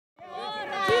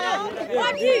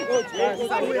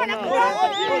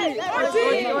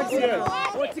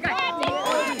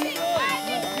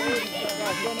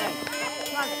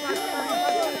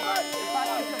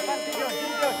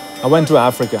I went to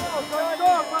Africa.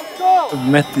 I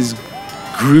met this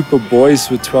group of boys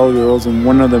with 12-year-olds, and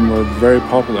one of them were very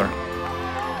popular.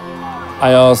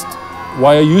 I asked,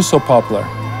 "Why are you so popular?"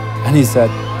 And he said,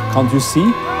 "Can't you see?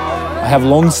 I have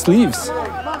long sleeves."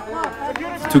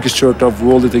 He took his shirt off,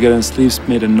 rolled it together, and sleeves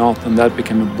made a knot, and that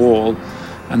became a ball.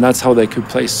 And that's how they could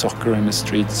play soccer in the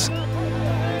streets.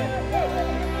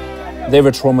 They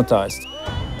were traumatized.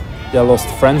 They lost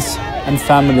friends and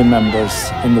family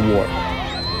members in the war.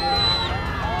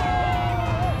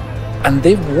 And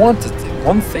they wanted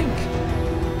one thing: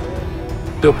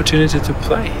 the opportunity to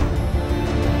play.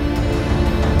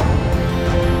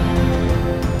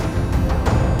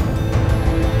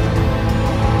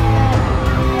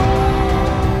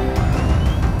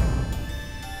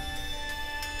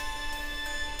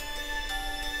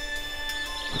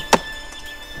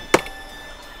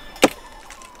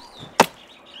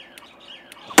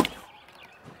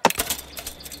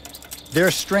 They're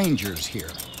strangers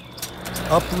here,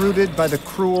 uprooted by the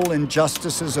cruel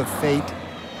injustices of fate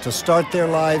to start their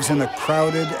lives in a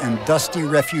crowded and dusty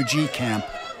refugee camp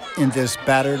in this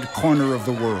battered corner of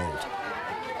the world.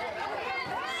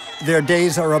 Their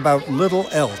days are about little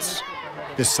else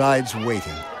besides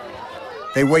waiting.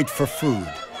 They wait for food.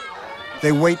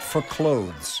 They wait for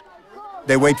clothes.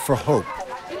 They wait for hope.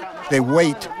 They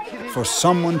wait for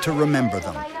someone to remember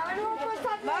them.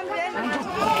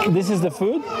 This is the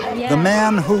food? The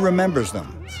man who remembers them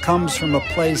comes from a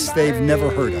place they've never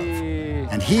heard of,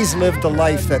 and he's lived a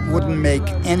life that wouldn't make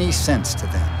any sense to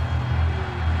them.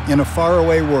 In a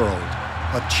faraway world,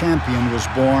 a champion was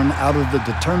born out of the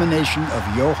determination of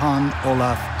Johann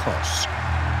Olav Koss,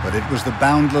 but it was the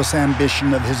boundless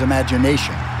ambition of his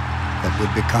imagination that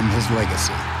would become his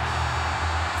legacy.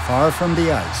 Far from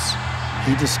the ice,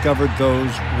 he discovered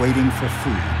those waiting for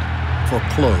food, for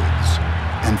clothes,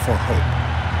 and for hope.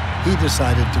 He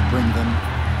decided to bring them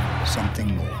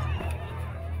something more.